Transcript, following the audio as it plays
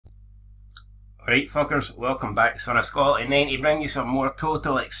Right fuckers, welcome back to Son of Scotland 90 to bring you some more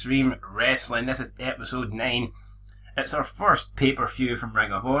Total Extreme Wrestling. This is episode 9. It's our first pay-per-view from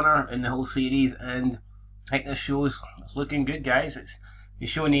Ring of Honor in the whole series, and I think this show's looking good, guys. The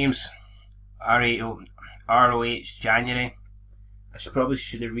show name's ROH January. I probably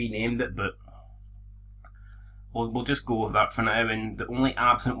should have renamed it, but we'll just go with that for now. And the only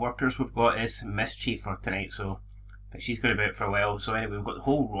absent workers we've got is Mischief for tonight, but she's going to be out for a while. So anyway, we've got the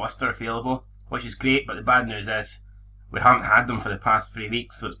whole roster available, which is great, but the bad news is we haven't had them for the past 3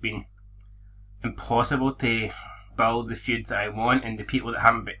 weeks, so it's been impossible to build the feuds that I want, and the people that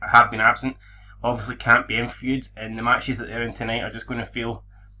have been absent obviously can't be in feuds, and the matches that they're in tonight are just going to feel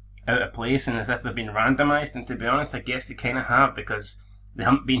out of place and as if they've been randomised. And to be honest, I guess they kind of have, because they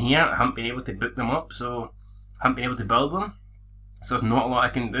haven't been here, I haven't been able to book them up, so I haven't been able to build them, so there's not a lot I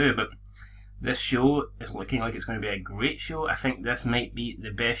can do. But this show is looking like it's going to be a great show. I think this might be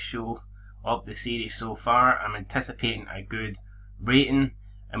the best show of the series so far. I'm anticipating a good rating,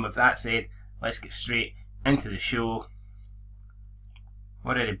 and with that said, let's get straight into the show.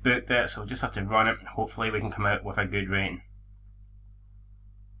 Already booked it, so we'll just have to run it. Hopefully we can come out with a good rating.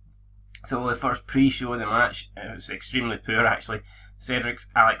 So the first pre-show of the match, it was extremely poor actually. Cedric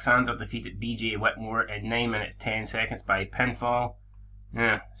Alexander defeated BJ Whitmore in 9 minutes 10 seconds by pinfall.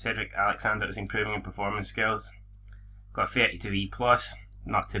 Yeah, Cedric Alexander is improving in performance skills. Got 32 E+.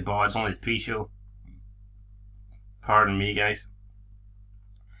 Not too bad, it's only the pre-show. Pardon me, guys.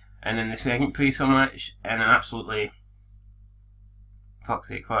 And then the second pre-show match, in an absolutely... fuck's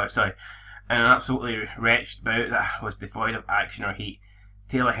sake, sorry. In an absolutely wretched bout that was devoid of action or heat,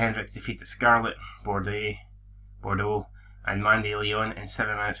 Taylor Hendricks defeated Scarlett Bordeaux and Mandy Leon in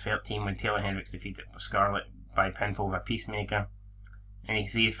 7 minutes 13 when Taylor Hendricks defeated Scarlett by pinfall with a Peacemaker. And you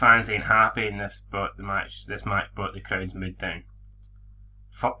can see fans ain't happy, and this match brought the crowd's mood down.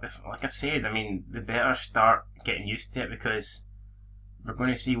 Fuck this, like I said, I mean, they better start getting used to it, because we're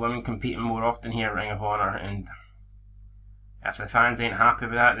going to see women competing more often here at Ring of Honor, and if the fans ain't happy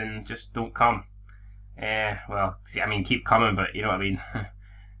with that, then just don't come. Well, see, I mean, keep coming, but you know what I mean.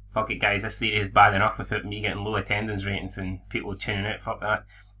 Fuck it, guys, this series is bad enough without me getting low attendance ratings and people tuning out, fuck that.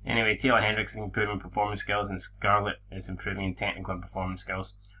 Anyway, Taylor Hendricks is improving performance skills, and Scarlett is improving in technical and performance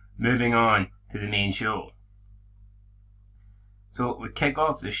skills. Moving on to the main show. So we kick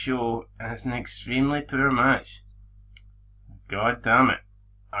off the show, and it's an extremely poor match. God damn it.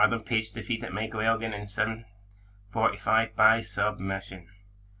 Adam Page defeated Michael Elgin in 7:45 by submission.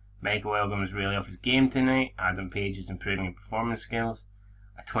 Michael Elgin was really off his game tonight. Adam Page is improving in performance skills.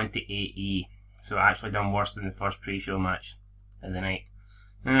 A 28E. So actually done worse than the first pre-show match of the night.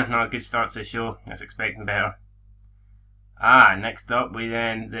 Not a good start to the show. I was expecting better. Next up we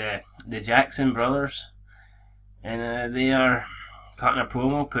then the Jackson brothers. And they are cutting a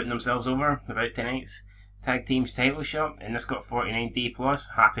promo, putting themselves over about tonight's tag team's title shot, and this got 49D+.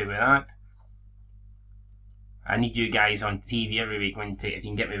 Happy with that. I need you guys on TV every week if you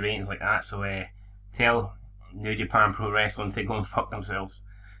can get me ratings like that. So tell New Japan Pro Wrestling to go and fuck themselves.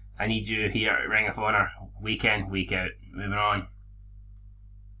 I need you here at Ring of Honor, week in, week out. Moving on.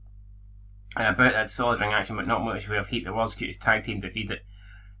 And about that solid ring action, but not much way of heat. The world's cutest tag team defeated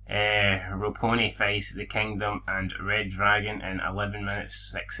Roppongi Face, The Kingdom and Red Dragon in 11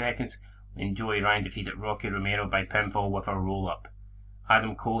 minutes 6 seconds, and Joey Ryan defeated Rocky Romero by pinfall with a roll-up.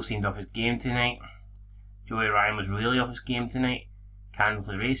 Adam Cole seemed off his game tonight. Joey Ryan was really off his game tonight. Candice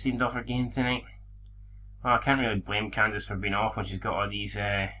LeRae seemed off her game tonight. Well, I can't really blame Candice for being off when she's got all these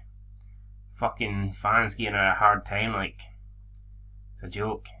fucking fans giving her a hard time, like, it's a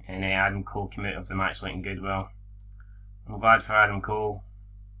joke. And Adam Cole came out of the match looking good. Well, I'm glad for Adam Cole.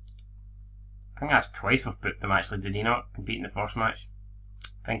 I think that's twice we've booked him actually, did he not compete in the first match?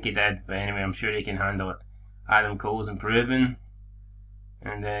 I think he did, but anyway, I'm sure he can handle it. Adam Cole's improving,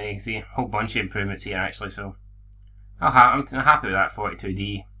 and you can see a whole bunch of improvements here actually, so I'm happy with that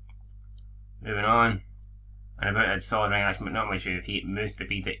 42D. Moving on, and about that solid ring action, but not much of heat. Moose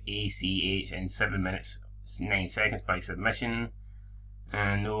defeated ACH in 7 minutes 9 seconds by submission,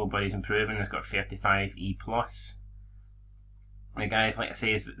 and nobody's improving. It's got 35E+. Now guys, like I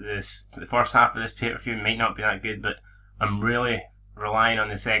say, the first half of this pay-per-view might not be that good, but I'm really relying on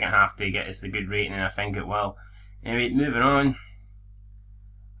the second half to get us a good rating, and I think it will. Anyway, moving on.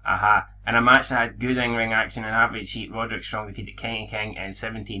 In a match that had good in-ring action and average heat, Roderick Strong defeated Kenny King in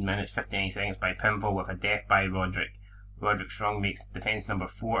 17 minutes 59 seconds by pinfall with a death by Roderick. Roderick Strong makes defense number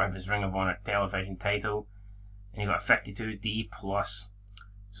 4 of his Ring of Honor television title, and he got a 52D+.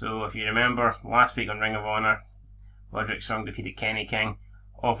 So if you remember, last week on Ring of Honor, Roderick Strong defeated Kenny King,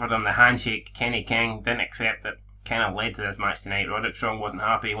 offered him the handshake. Kenny King didn't accept it, kind of led to this match tonight. Roderick Strong wasn't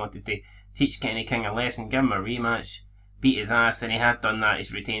happy. He wanted to teach Kenny King a lesson, give him a rematch, beat his ass, and he has done that.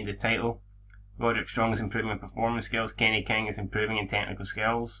 He's retained his title. Roderick Strong is improving in performance skills. Kenny King is improving in technical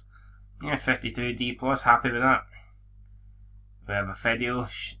skills. Yeah, 52D plus, happy with that. We have a video,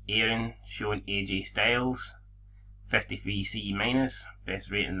 Aaron showing AJ Styles. 53C minus, best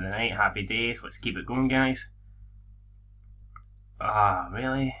rating of the night, happy days, let's keep it going guys. Ah,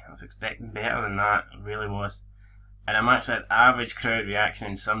 really? I was expecting better than that, I really was. And a match that average crowd reaction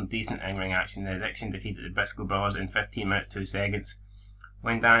and some decent in-ring action. The Addiction defeated the Briscoe Brothers in 15 minutes 2 seconds.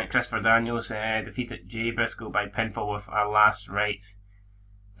 When Christopher Daniels defeated Jay Briscoe by pinfall with our last rights.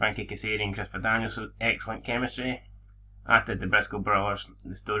 Frankie Kazarian and Christopher Daniels showed excellent chemistry. As did the Briscoe Brothers.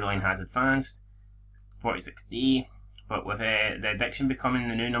 The storyline has advanced. 46D. But with the Addiction becoming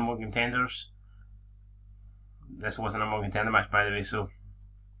the new number 1 contenders, this was a number 1 contender match by the way, so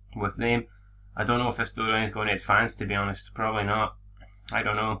with them, I don't know if this storyline is going to advance, to be honest. Probably not. I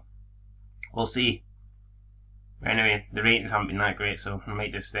don't know. We'll see. Anyway, the ratings haven't been that great, so I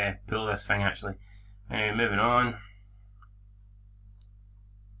might just pull this thing actually. Anyway, moving on.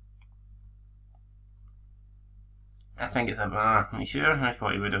 I think it's a... are you sure? I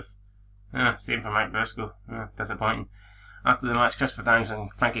thought he would have. Same for Mike Briscoe. Disappointing. After the match, Christopher Daniels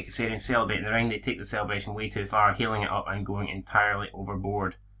and Frankie Kazarian celebrate in the ring. They take the celebration way too far, healing it up and going entirely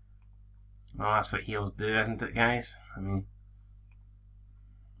overboard. Well, that's what heels do, isn't it, guys? I mean,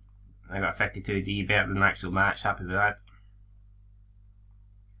 I got a 52D, better than the actual match. Happy with that.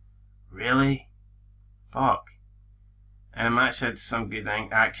 Really? Fuck. And the match had some good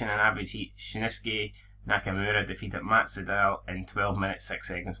action and average heat. Shinsuke Nakamura defeated Matt Sydal in 12 minutes 6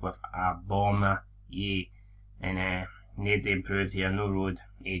 seconds with a bomber. Yay. And nobody improved here. No road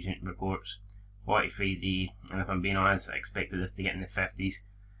agent reports. 43D. And if I'm being honest, I expected this to get in the 50s.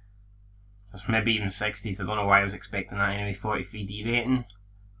 Maybe even 60s. I don't know why I was expecting that anyway. 43D rating.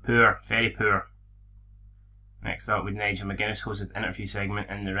 Poor. Very poor. Next up with Nigel McGuinness hosts his interview segment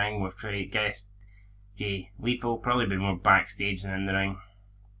in the ring with great guest Jay Lethal. Probably been more backstage than in the ring.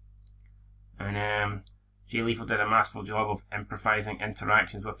 And Jay Lethal did a masterful job of improvising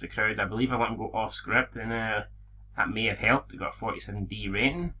interactions with the crowd. I believe I let him go off script, and that may have helped. He got a 47D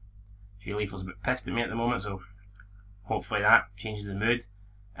rating. Jay Lethal's a bit pissed at me at the moment, so hopefully that changes the mood.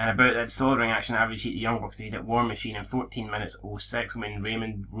 And about that solid ring action, average heat, the Young Bucks defeated War Machine in 14 minutes 06 when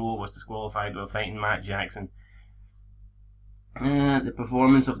Raymond Rowe was disqualified while fighting Matt Jackson. The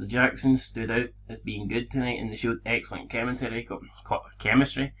performance of the Jacksons stood out as being good tonight, and they showed excellent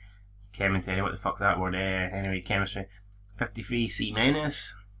chemistry. Commentary, what the fuck's that word? Anyway, chemistry. 53C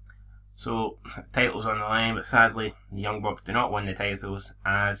minus. So, titles on the line, but sadly, the Young Bucks do not win the titles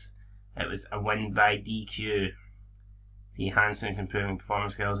as it was a win by DQ. See, Hansen's improving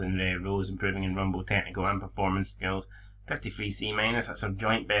performance skills and Rose improving in Rumble technical and performance skills. 53C minus, that's our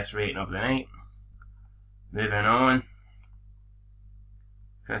joint best rating of the night. Moving on.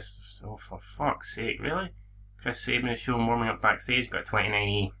 Chris, oh for fuck's sake, really? Chris Sabin is shown warming up backstage, got a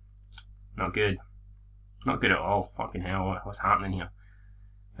 29E. Not good. Not good at all. Fucking hell, what's happening here?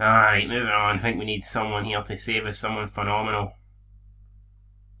 Alright, moving on. I think we need someone here to save us, someone phenomenal.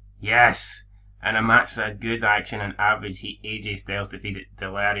 Yes! And a match that had good action and average heat. AJ Styles defeated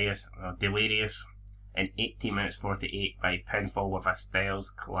Delirious in 18 minutes 48 by pinfall with a Styles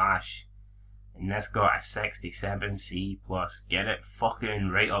clash. And this got a 67C plus. Get it fucking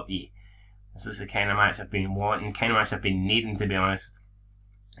right up ye. This is the kind of match I've been wanting, kind of match I've been needing, to be honest.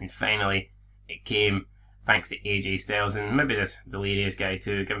 And finally, it came thanks to AJ Styles and maybe this Delirious guy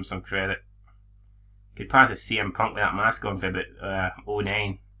too. Give him some credit. Could pass as CM Punk with that mask on for about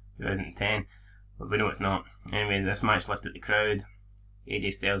 09, 2010. But we know it's not. Anyway, this match lifted the crowd.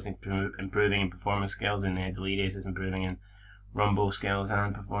 AJ Styles improving in performance skills, and Delirious is improving in Rumble skills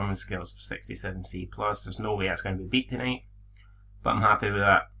and performance skills. 67C plus. There's no way that's going to be beat tonight, but I'm happy with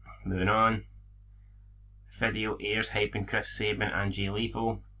that. Moving on. Video airs hyping Chris Sabin and Jay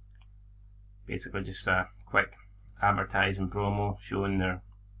Lethal. Basically, just a quick advertising promo showing them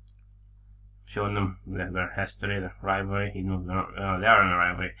their history, their rivalry. Even though they are in a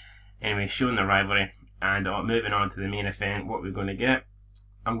rivalry. Anyway, showing the rivalry, and moving on to the main event, what we're going to get.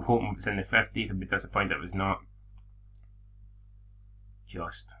 I'm hoping it's in the 50s, I'd be disappointed if it was not.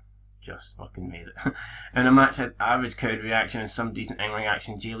 Just fucking made it. In a match had average crowd reaction and some decent in-ring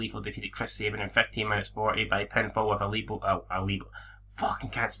action, Jay Lethal defeated Chris Sabin in 15 minutes 40 by pinfall with a lethal. Fucking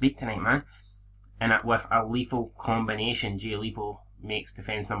can't speak tonight, man. And with a lethal combination, Jay Lethal makes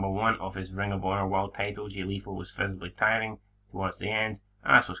defense number 1 of his Ring of Honor World title. Jay Lethal was physically tiring towards the end,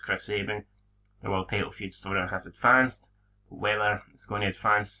 as was Chris Sabin. The World title feud story has advanced, but whether it's going to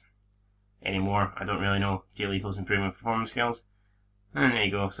advance anymore. I don't really know Jay Lethal's improving performance skills. And there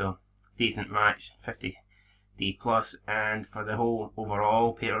you go, so decent match, 50D plus, and for the whole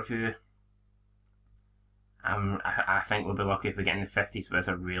overall pay-per-view, I think we'll be lucky if we get in the 50s, but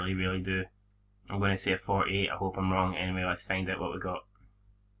I really, really do. I'm going to say a 48, I hope I'm wrong. Anyway, let's find out what we got.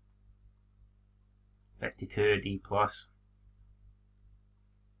 52D plus.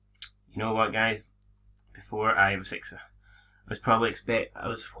 You know what, guys? Before I was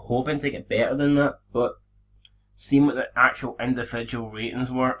hoping to get better than that, but seeing what the actual individual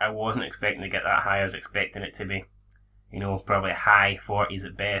ratings were, I wasn't expecting to get that high. I was expecting it to be, you know, probably high 40s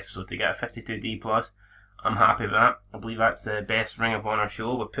at best. So to get a 52D plus, I'm happy with that. I believe that's the best Ring of Honor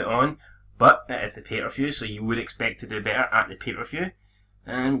show we put on, but it is the pay-per-view, so you would expect to do better at the pay-per-view.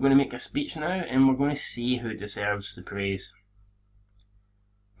 And I'm going to make a speech now, and we're going to see who deserves the praise.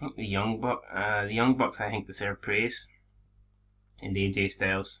 I think the Young Bucks, I think, deserve praise. And AJ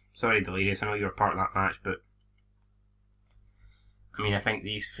Styles. Sorry, Delirious, I know you were part of that match, but I mean, I think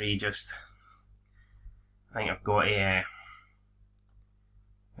these three just... I think I've got a...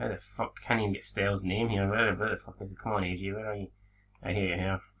 where the fuck? I can't even get Styles' name here. Where the fuck is it? Come on, AJ, where are you? I hear you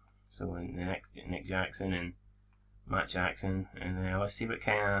here. So, the next, Nick Jackson and Matt Jackson. And let's see what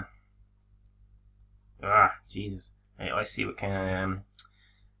kind of... Jesus. Right, let's see what kind of...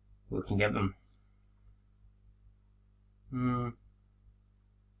 we can give them. I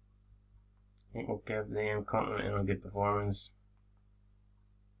think we'll give them compliment on a good performance.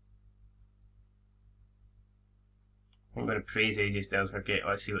 I'm going to praise AJ Styles for great.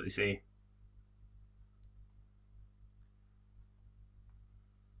 Let's see what they say.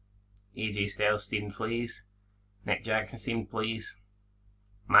 AJ Styles seemed pleased. Nick Jackson seemed pleased.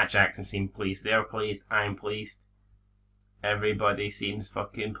 Matt Jackson seemed pleased. They're pleased. I'm pleased. Everybody seems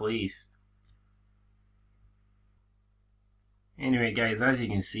fucking pleased. Anyway, guys, as you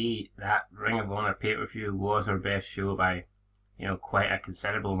can see, that Ring of Honor pay-per-view was our best show by, you know, quite a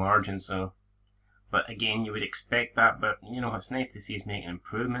considerable margin. So, but again, you would expect that. But you know, it's nice to see us making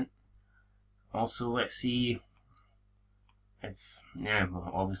improvement. Also, let's see if, yeah,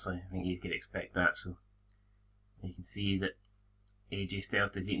 well, obviously, I think you could expect that. So, you can see that AJ Styles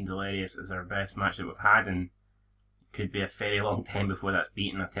defeating Delirious is our best match that we've had, and could be a very long time before that's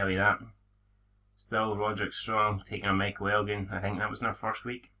beaten, I tell you that. Still, Roderick Strong taking on Michael Elgin. I think that was in our first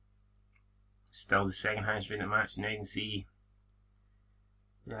week. Still the second highest rated match. Now you can see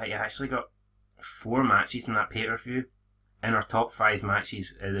that you actually got 4 matches in that pay-per-view in our top 5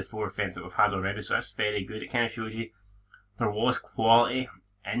 matches, the 4 events that we've had already. So that's very good. It kind of shows you there was quality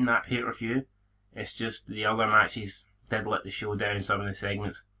in that pay-per-view. It's just the other matches did let the show down. Some of the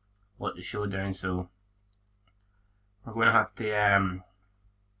segments let the show down. So we're going to have to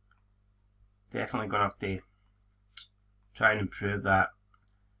definitely going to have to try and improve that.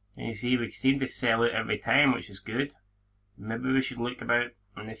 And you see, we seem to sell out every time, which is good. Maybe we should look about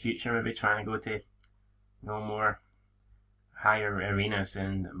in the future, maybe trying to go to no more higher arenas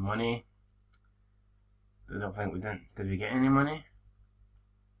and money. I don't think we did we get any money?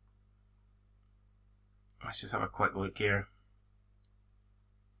 Let's just have a quick look here.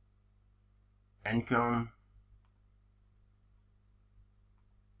 Income.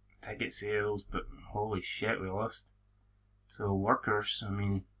 Ticket sales, but holy shit, we lost. So workers, I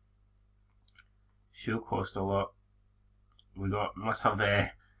mean, show cost a lot. We must have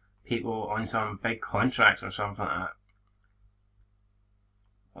people on some big contracts or something like that.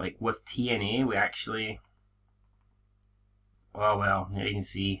 Like with TNA, we actually, oh well, you can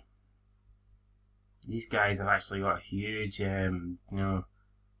see these guys have actually got huge, you know,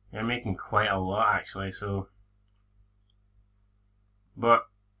 they're making quite a lot actually. So, but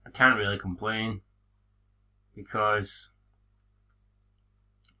I can't really complain because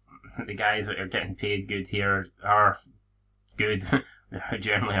the guys that are getting paid good here are good. They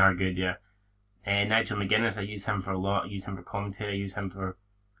generally are good, yeah. Nigel McGuinness, I use him for a lot. I use him for commentary. I use him for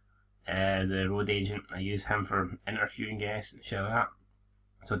the road agent. I use him for interviewing guests and shit like that.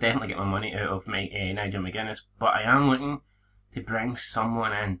 So definitely get my money out of my Nigel McGuinness. But I am looking to bring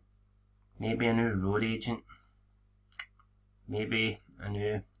someone in. Maybe a new road agent. Maybe a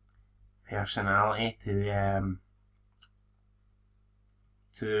new personality to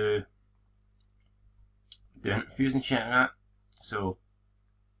do interviews and shit like that. So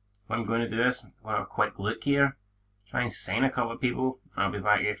what I'm going to do is I'm going to have a quick look here, try and sign a couple of people, and I'll be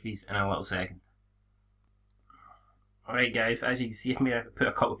back with these in a little second. Alright guys, as you can see, I put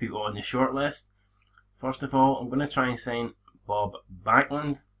a couple of people on the short list. First of all, I'm going to try and sign Bob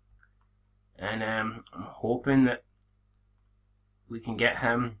Backlund, and I'm hoping that we can get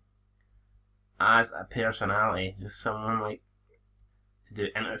him as a personality, just someone like to do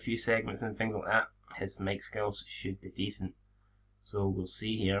interview segments and things like that. His mic skills should be decent. So we'll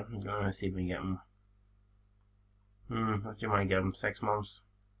see here. I'm going to see if we can get him. What do you want to give him? 6 months.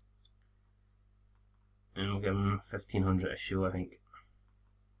 And we'll give him 1500 a show, I think.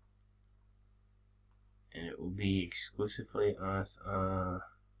 And it will be exclusively as a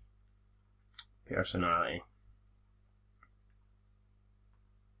personality.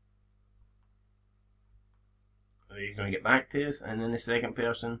 So you're going to get back to us. And then the second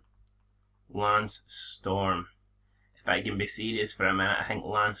person, Lance Storm. If I can be serious for a minute, I think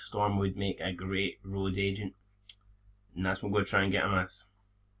Lance Storm would make a great road agent. And that's what we're going to try and get him as.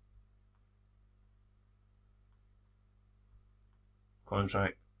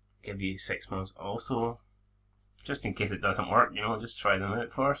 Contract, give you 6 months also. Just in case it doesn't work, you know, just try them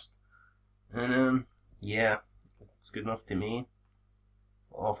out first. And yeah, it's good enough to me.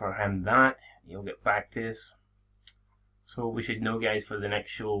 We'll offer him that. He'll get back to us. So we should know, guys, for the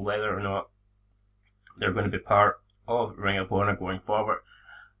next show whether or not they're going to be part of Ring of Honor going forward.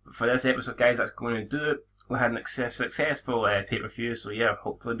 But for this episode, guys, that's going to do it. We had an successful pay-per-view, so yeah,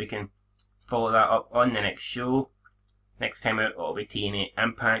 hopefully we can follow that up on the next show. Next time out, it'll be TNA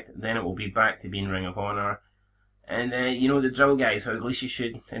Impact, then it will be back to being Ring of Honor. And you know the drill, guys, or at least you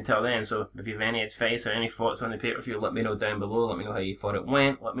should until then. So if you have any advice or any thoughts on the pay-per-view, let me know down below. Let me know how you thought it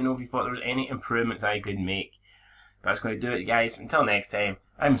went. Let me know if you thought there was any improvements I could make. But that's going to do it, guys. Until next time,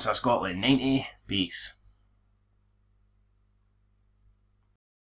 I'm Sir Scotland 90. Peace.